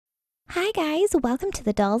Hi guys, welcome to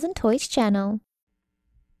the Dolls and Toys channel.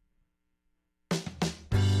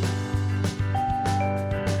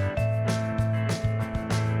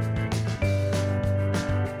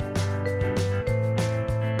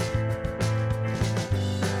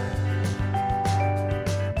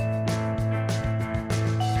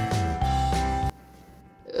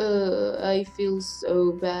 I feel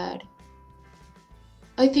so bad.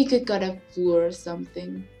 I think I got a flu or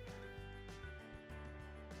something.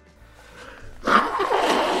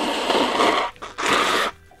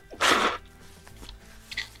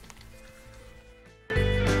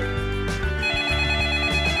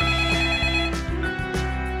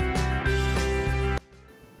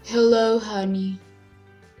 Hello, honey.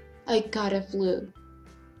 I got a flu.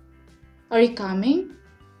 Are you coming?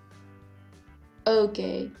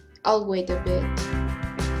 Okay, I'll wait a bit.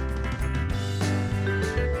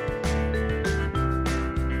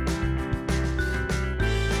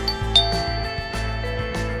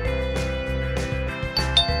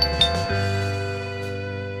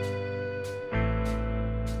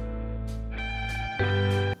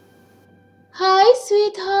 Hi,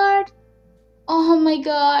 sweetheart. Oh my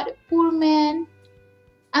god, poor man.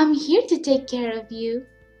 I'm here to take care of you.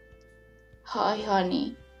 Hi,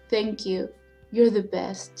 honey. Thank you. You're the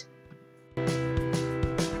best.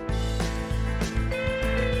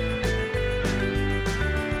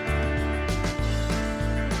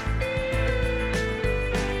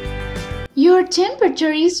 Your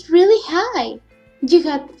temperature is really high. You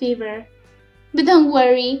got fever. But don't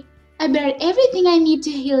worry, I brought everything I need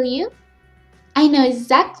to heal you. I know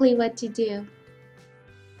exactly what to do.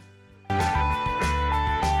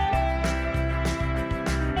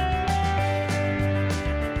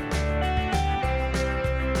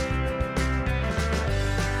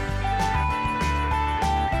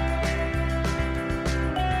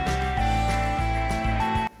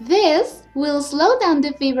 This will slow down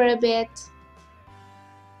the fever a bit.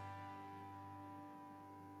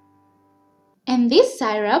 And this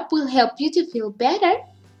syrup will help you to feel better.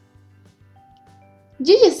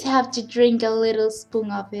 You just have to drink a little spoon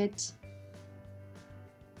of it.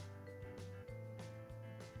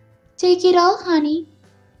 Take it all, honey.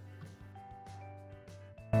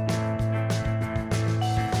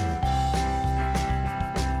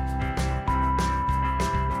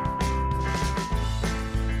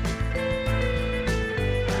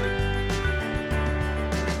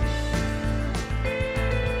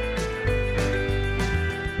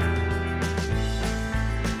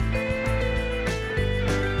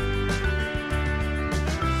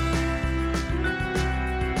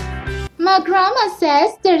 My grandma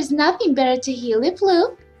says there's nothing better to heal the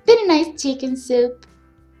flu than a nice chicken soup.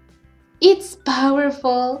 It's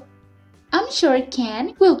powerful. I'm sure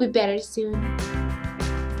Ken will be better soon.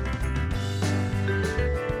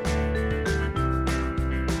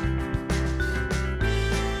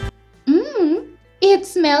 It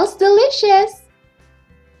smells delicious.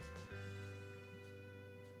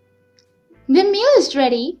 The meal is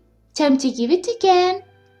ready. Time to give it to Ken.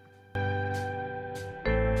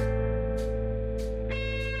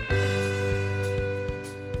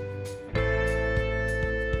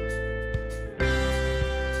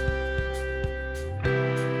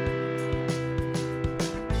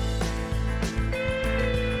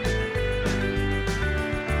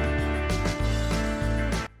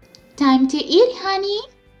 Time to eat, honey.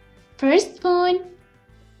 First spoon.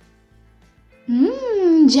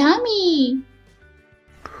 Yummy.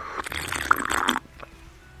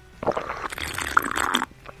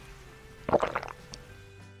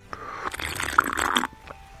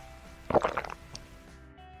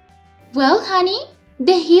 Well, honey,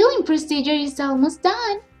 the healing procedure is almost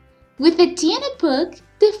done. With a tea and a book,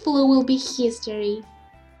 the flu will be history.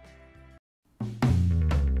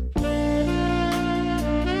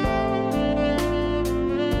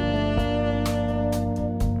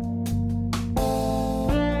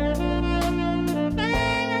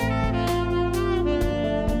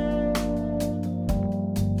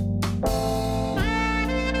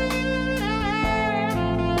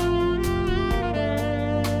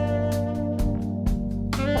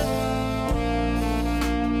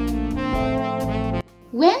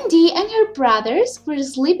 Wendy and her brothers were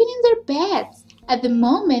sleeping in their beds at the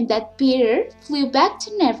moment that Peter flew back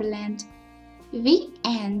to Neverland. The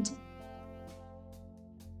end.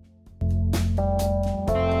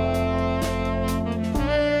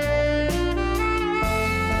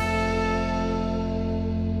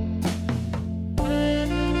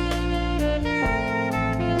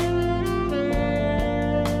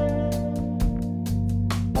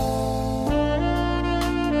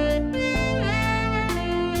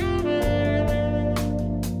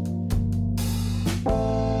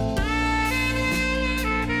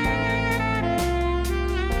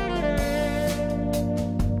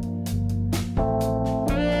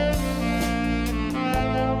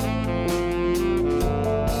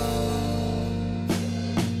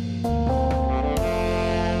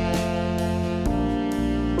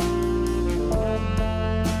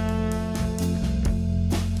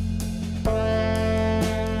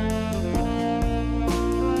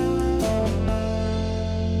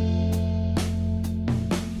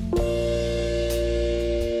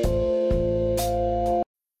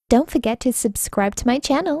 don't forget to subscribe to my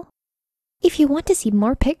channel. If you want to see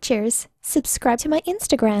more pictures, subscribe to my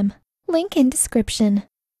Instagram, link in description.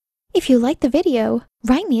 If you like the video,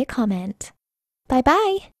 write me a comment.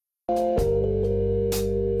 Bye-bye!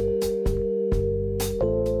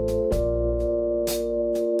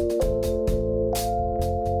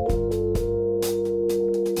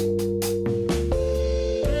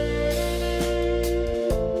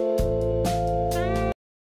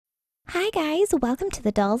 Hi guys, welcome to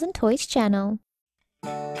the Dolls and Toys channel.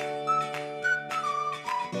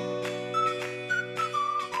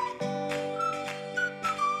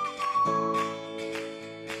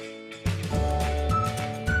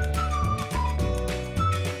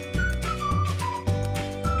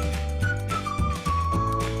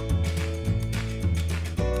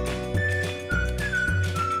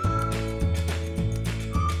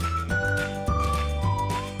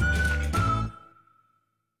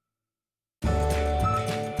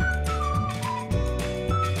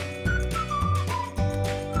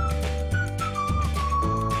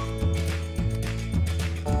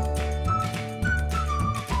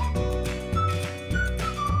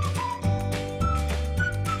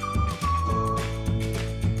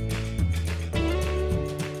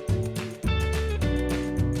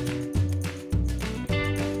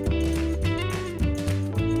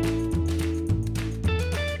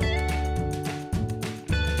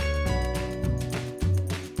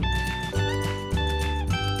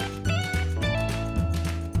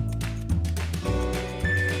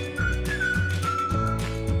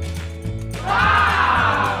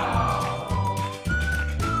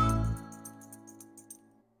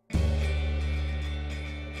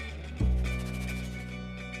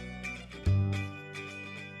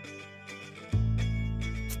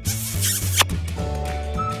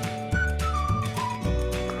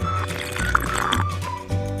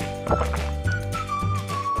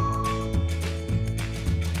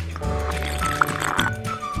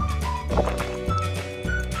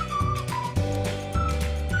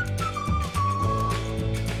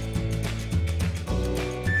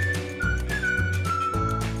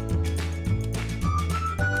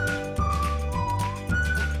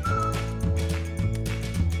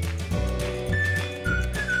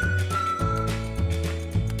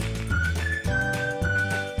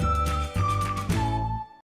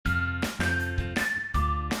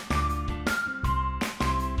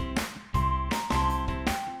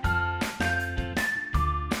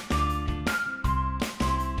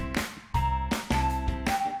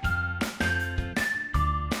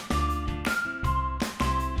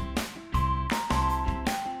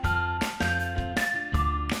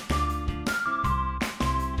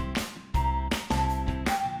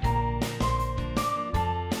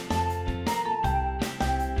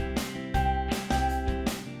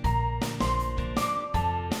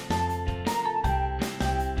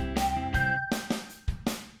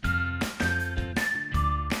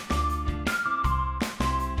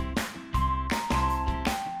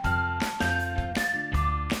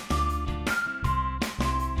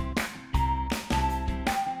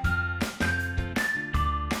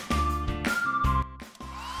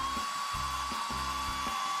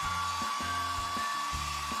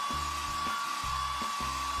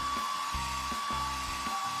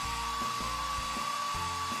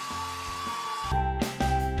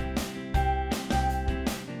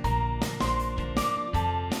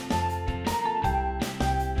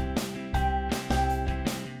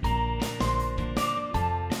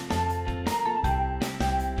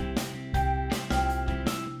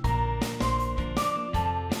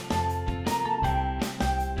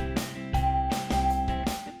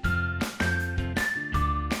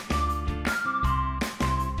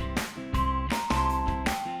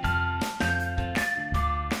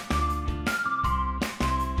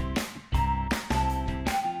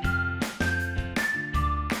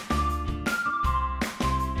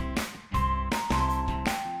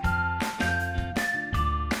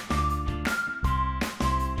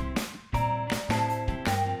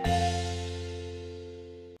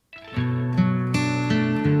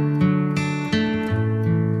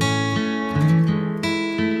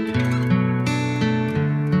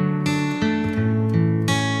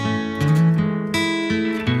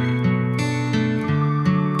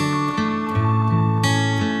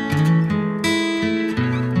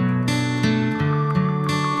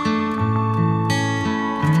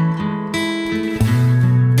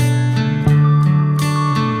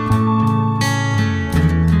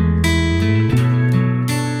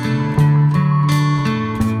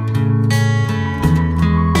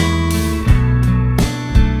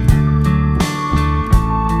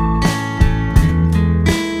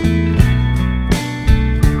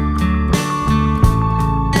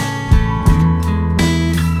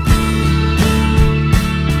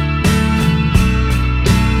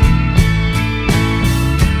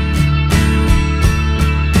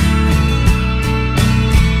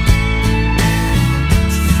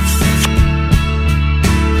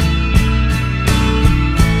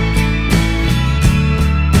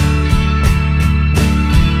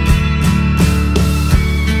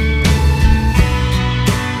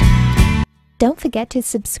 Don't forget to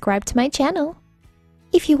subscribe to my channel.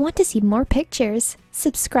 If you want to see more pictures,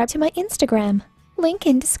 subscribe to my Instagram, link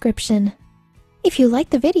in description. If you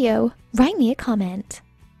like the video, write me a comment.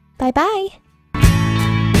 Bye bye!